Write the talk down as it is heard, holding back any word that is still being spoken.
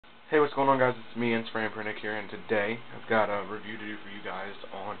Hey, what's going on, guys? It's me, Nick here, and today I've got a review to do for you guys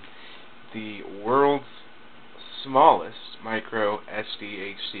on the world's smallest micro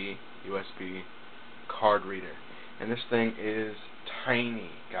SDHC USB card reader. And this thing is tiny,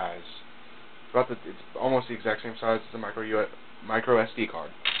 guys. It's almost the exact same size as a micro SD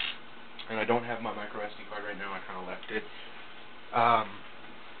card. And I don't have my micro SD card right now. I kind of left it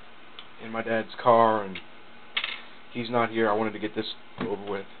in my dad's car, and he's not here. I wanted to get this over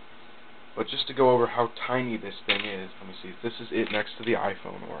with. But just to go over how tiny this thing is, let me see. This is it next to the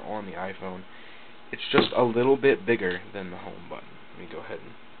iPhone, or on the iPhone. It's just a little bit bigger than the home button. Let me go ahead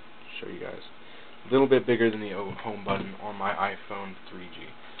and show you guys. A little bit bigger than the home button on my iPhone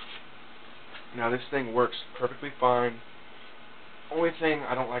 3G. Now this thing works perfectly fine. Only thing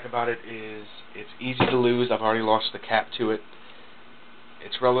I don't like about it is it's easy to lose. I've already lost the cap to it.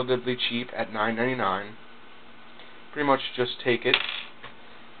 It's relatively cheap at $9.99. Pretty much just take it.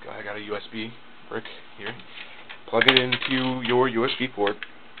 I got a USB brick here. Plug it into your USB port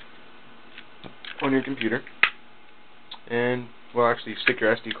on your computer, and well, actually, stick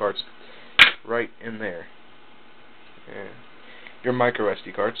your SD cards right in there. And your micro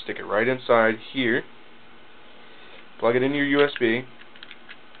SD card, stick it right inside here. Plug it in your USB.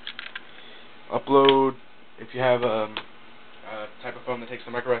 Upload, if you have a type of phone that takes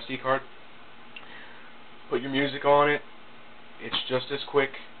the micro SD card. Put your music on it. It's just as quick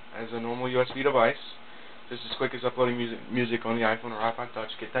as a normal USB device, just as quick as uploading music on the iPhone or iPod Touch.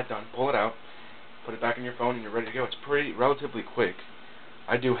 Get that done, pull it out, put it back in your phone, and you're ready to go. It's relatively quick.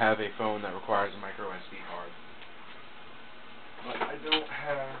 I do have a phone that requires a micro SD card, but I don't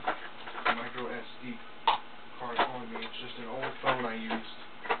have a micro SD card on me. It's just an old phone I used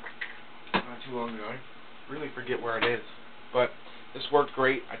not too long ago. I really forget where it is, but this worked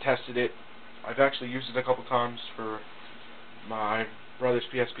great. I tested it. I've actually used it a couple times for my brother's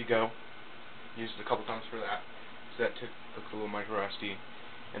PSP Go. Used it a couple times for that. So that took a little micro SD,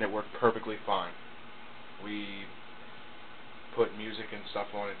 and it worked perfectly fine. We put music and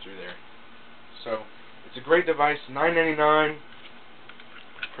stuff on it through there. So it's a great device. $9.99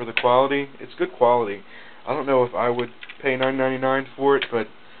 for the quality. It's good quality. I don't know if I would pay $9.99 for it, but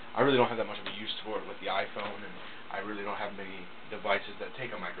I really don't have that much of a use for it with the iPhone, and I really don't have many devices that take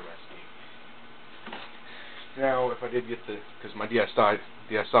a micro SD. Now, if I did get because my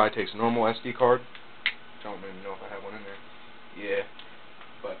DSi takes a normal SD card. I don't even know if I have one in there. Yeah,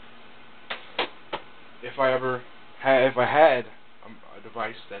 but if I had a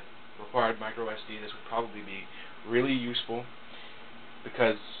device that required micro SD, this would probably be really useful,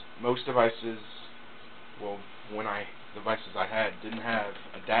 because most devices, well, devices I had didn't have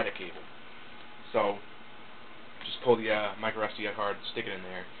a data cable. So just pull the micro SD card, stick it in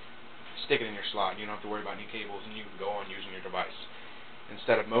there. Stick it in your slot. You don't have to worry about any cables, and you can go on using your device.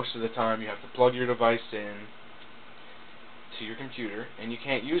 Instead of most of the time you have to plug your device in to your computer, and you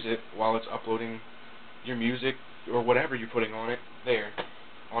can't use it while it's uploading your music or whatever you're putting on it there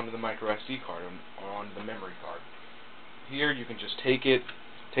onto the micro SD card or onto the memory card. Here you can just take your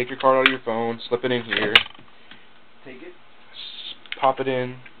card out of your phone, slip it in here, take it, pop it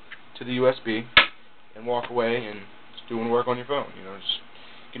in to the USB, and walk away, and it's doing work on your phone.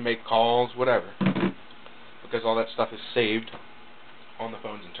 You can make calls, whatever, because all that stuff is saved on the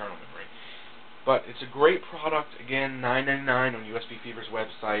phone's internal memory. But it's a great product. Again, $9.99 on usbfever's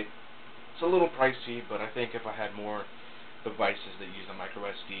website. It's a little pricey, but I think if I had more devices that use a micro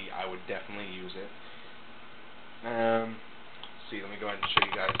SD, I would definitely use it. Let's see, let me go ahead and show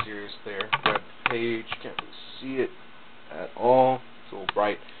you guys. Here's their web page. Can't really see it at all. It's a little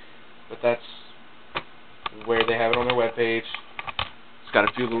bright, but that's where they have it on their web page. Got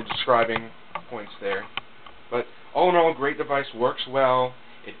a few little describing points there, but all in all, great device. Works well.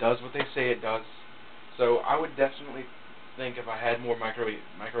 It does what they say it does. So I would definitely think if I had more micro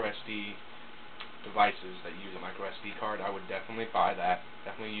SD devices that use a micro SD card, I would definitely buy that.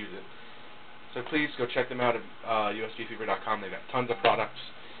 Definitely use it. So please go check them out at usbfever.com. They've got tons of products.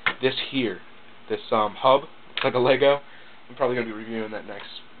 This hub, it's like a Lego. I'm probably going to be reviewing that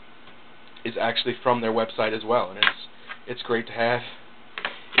next. Is actually from their website as well, and it's great to have.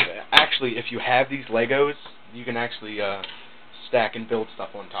 Actually, if you have these Legos, you can actually stack and build stuff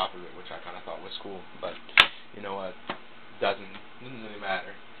on top of it, which I kind of thought was cool. But you know what? Doesn't really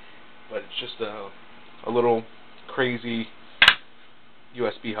matter. But it's just a little crazy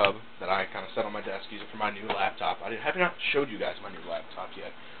USB hub that I kind of set on my desk, use it for my new laptop. I have not showed you guys my new laptop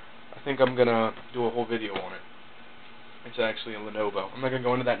yet. I think I'm gonna do a whole video on it. It's actually a Lenovo. I'm not gonna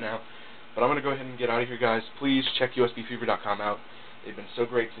go into that now, but I'm gonna go ahead and get out of here, guys. Please check usbfever.com out. They've been so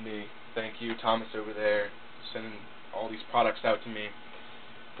great to me. Thank you, Thomas over there, sending all these products out to me.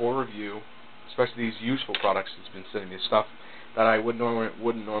 for review, especially these useful products. He's been sending me stuff that I wouldn't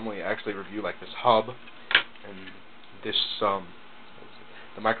normally actually review, like this hub and this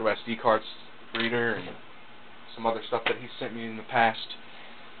the micro SD cards reader and some other stuff that he's sent me in the past.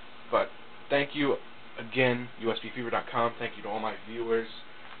 But thank you again, usbfever.com. Thank you to all my viewers.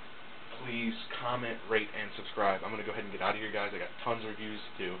 Please comment, rate, and subscribe. I'm going to go ahead and get out of here, guys. I got tons of reviews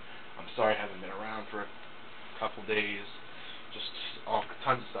to do. I'm sorry I haven't been around for a couple days. Just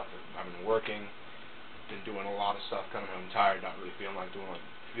tons of stuff. I've been working, been doing a lot of stuff, coming home tired, not really feeling like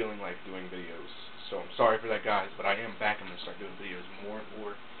doing videos. So I'm sorry for that, guys, but I am back. I'm going to start doing videos more and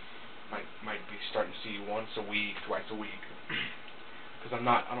more. Might be starting to see you once a week, twice a week, because I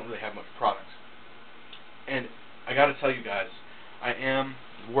don't really have much product. And I got to tell you guys, I am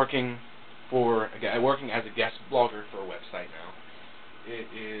working as a guest blogger for a website now. It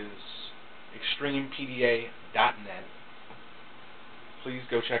is extremepda.net. Please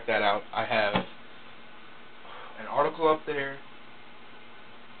go check that out. I have an article up there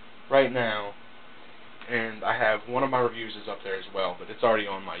right now, and I have one of my reviews is up there as well, but it's already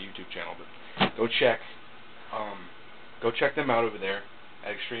on my YouTube channel. But go check them out over there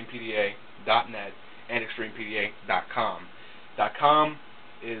at extremepda.net and extremepda.com. .com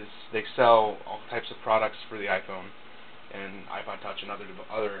is they sell all types of products for the iPhone and iPod Touch and other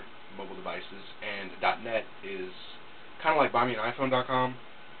mobile devices, and .net is kind of like buymeaniphone.com.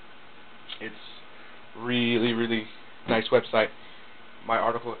 It's really, really nice website. My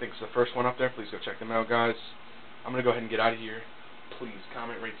article, I think, is the first one up there. Please go check them out, guys. I'm going to go ahead and get out of here. Please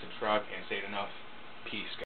comment, rate, subscribe, and say it enough. Peace, guys.